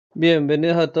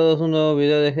Bienvenidos a todos a un nuevo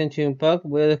video de Genshin Impact.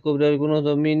 Voy a descubrir algunos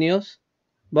dominios.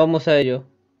 Vamos a ello.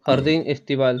 Jardín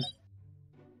estival.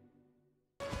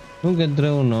 Nunca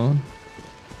entré uno.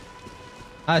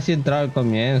 Sí, entraba al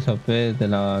comienzo, pues, de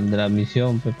la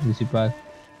misión, pues, principal.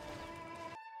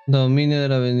 Dominio de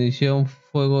la bendición,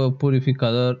 fuego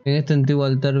purificador. En este antiguo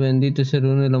altar bendito se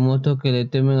reúnen los monstruos que le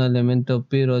temen al elemento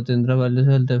piro. Tendrás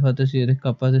valiosos artefactos si eres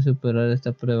capaz de superar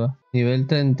esta prueba. Nivel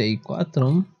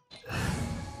 34.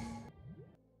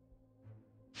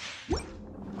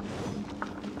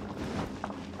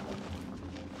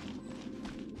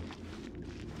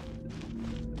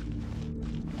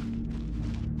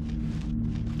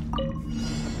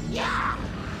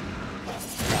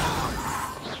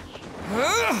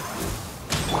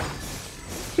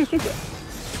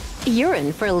 You're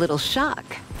in for a little shock.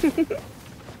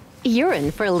 You're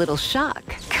in for a little shock.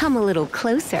 Come a little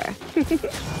closer.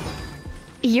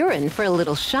 You're in for a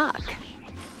little shock.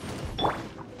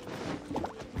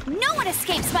 No one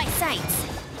escapes my sight!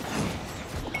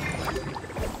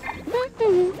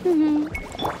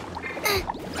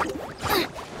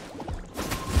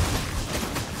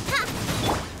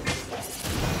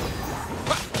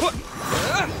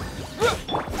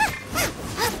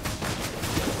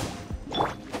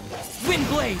 Wind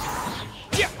blade!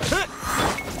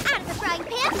 Out of the frying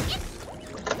pan,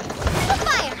 the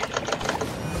fire!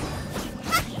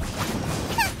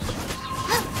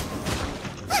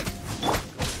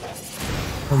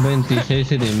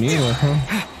 26 enemigos, ¿no?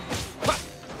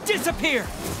 Disappear!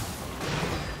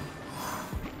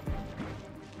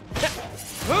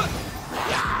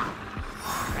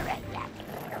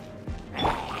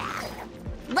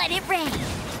 Let it rain!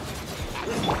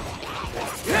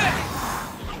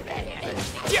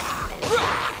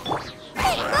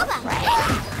 Hey, Bubba!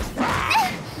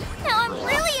 Now I'm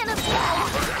really in a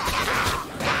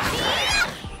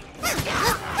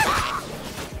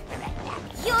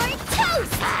You're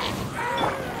toast!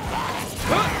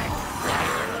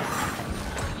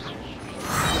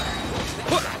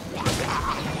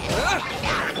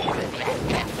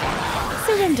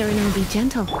 Surrender and be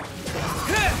gentle.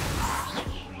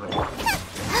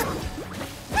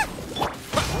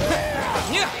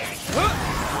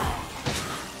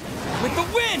 With the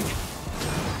wind!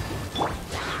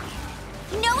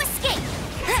 No escape!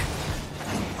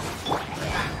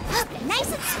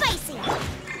 Nice and spicy!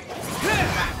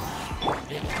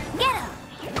 Get him!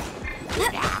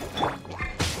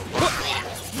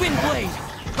 Wind blade!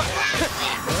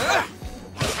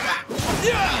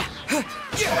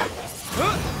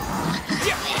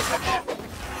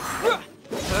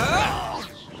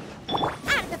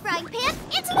 Out of the frying pan,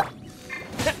 into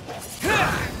the...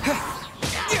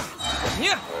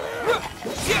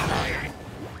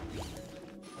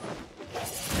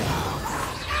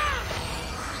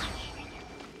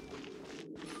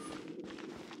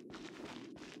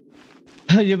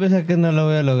 Yo pensé que no lo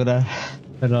voy a lograr,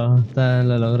 pero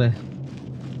lo logré.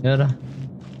 ¿Y ahora?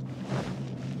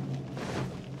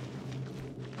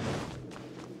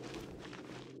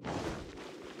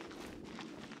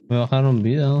 Me bajaron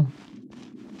vida, ¿no?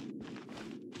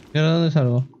 ¿Y ahora dónde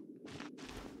salgo?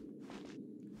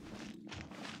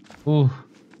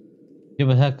 Yo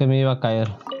pensaba que me iba a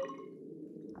caer.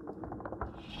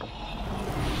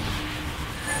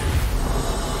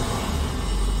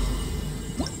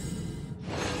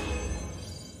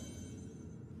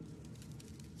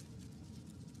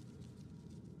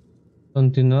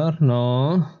 ¿Continuar?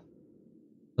 No.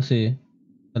 Sí.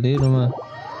 Salir nomás.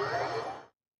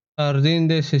 Jardín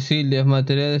de Cecilia,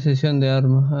 material de sesión de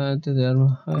armas. Antes de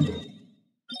armas.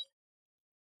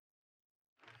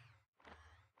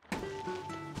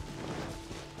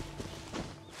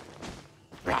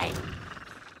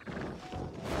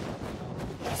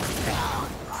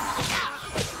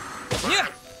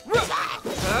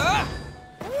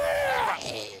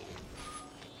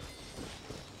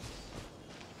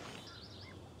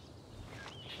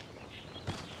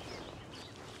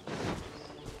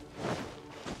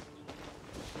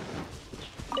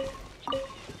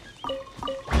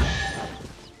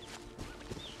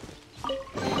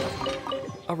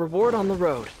 A reward on the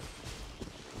road.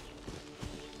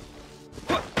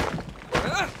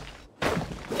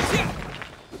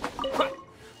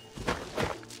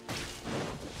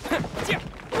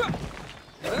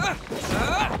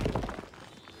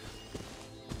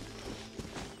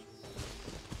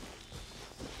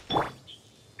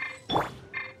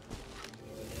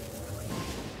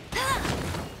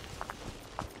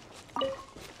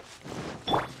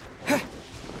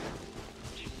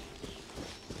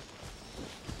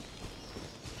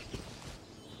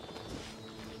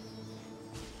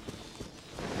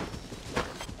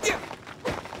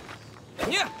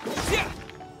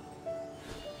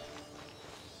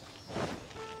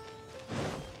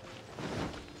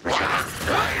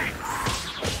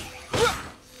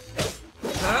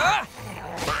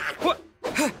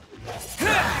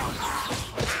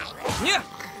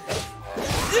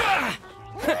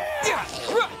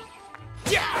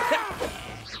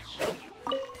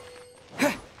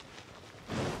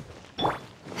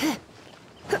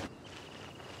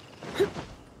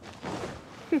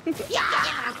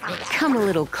 Come a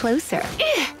little closer.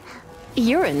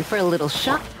 You're in for a little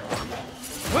shock.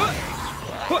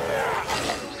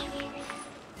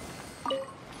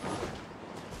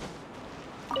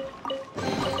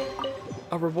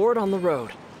 A reward on the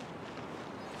road.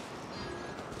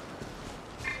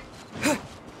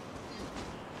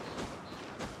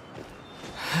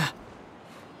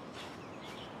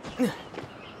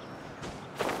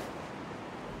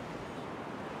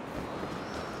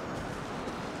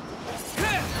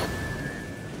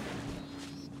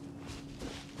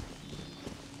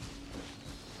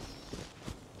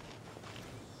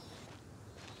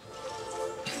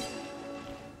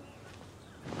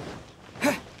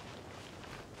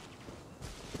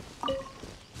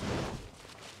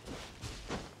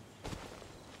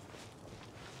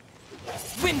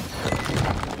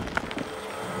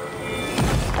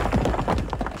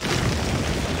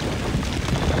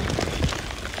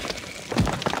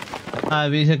 Ah,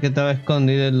 dice que estaba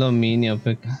escondido el dominio,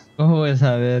 peca. ¿Cómo voy a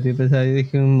saber? Yo pensaba que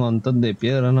dije un montón de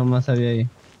piedras, nomás había ahí.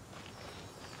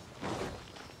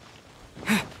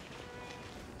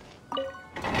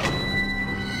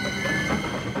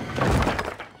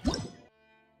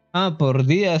 Ah, por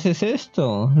días es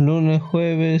esto. Lunes,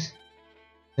 jueves.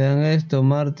 Te dan esto,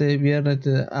 martes, viernes.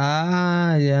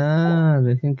 Ah, ya.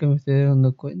 Recién que me estoy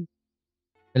dando cuenta.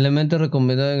 Elemento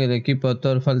recomendado en el equipo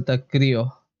actual, falta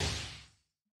crío.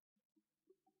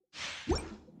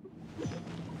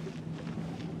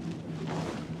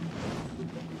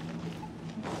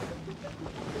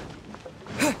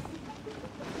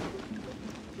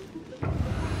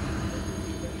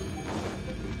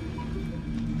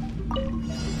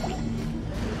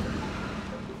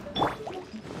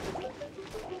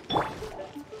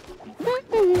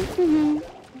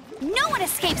 No one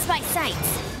escapes my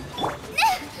sights.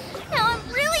 Now I'm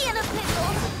really in a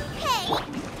pickle. Hey.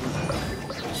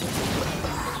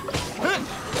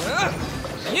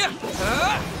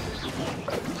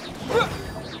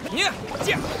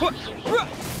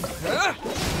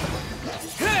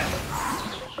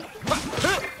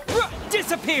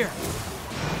 Disappear.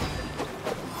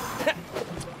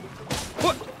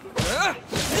 Go,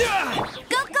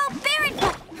 Baron!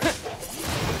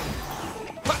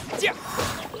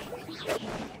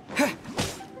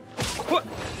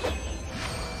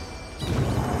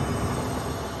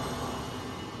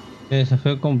 ¿El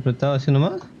desafío completado así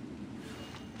nomás?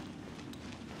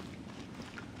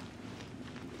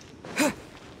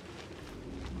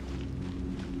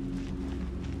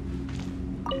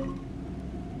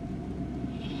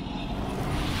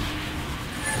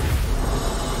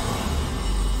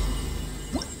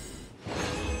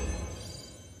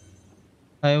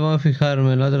 Ahí voy a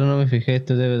fijarme, el otro no me fijé,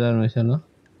 este debe darme eso, ¿no?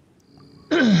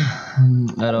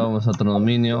 Ahora vamos a otro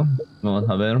dominio, vamos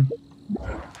a ver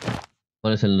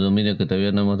cuál es el dominio que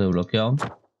todavía no hemos desbloqueado.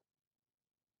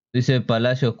 Dice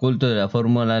Palacio Oculto de la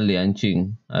Fórmula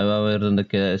Lianqing. Ahí va a ver dónde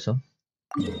queda eso.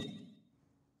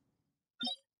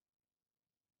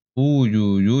 Uy,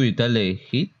 uy, uy, está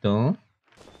lejito.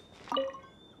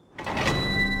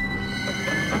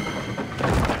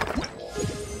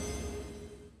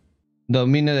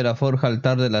 Dominio de la forja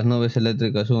altar de las nubes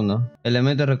eléctricas 1.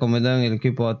 Elemento recomendado en el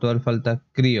equipo actual, falta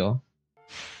crío.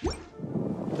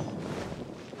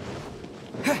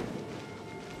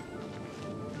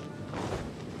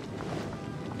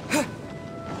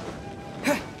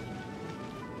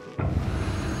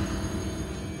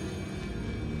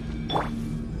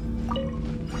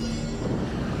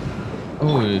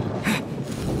 Uy.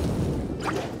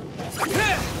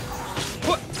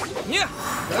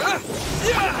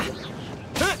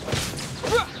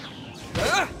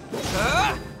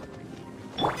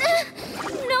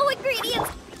 No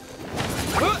ingredients.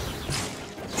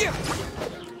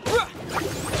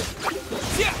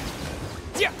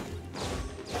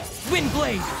 Wind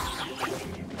blade.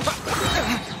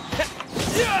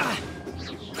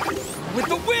 With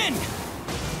the wind.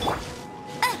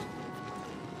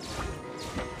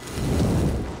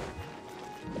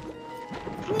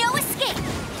 No escape.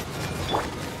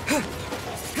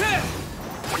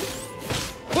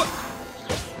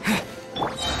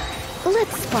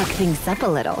 Let's spark things up a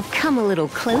little. Come a little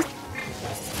close.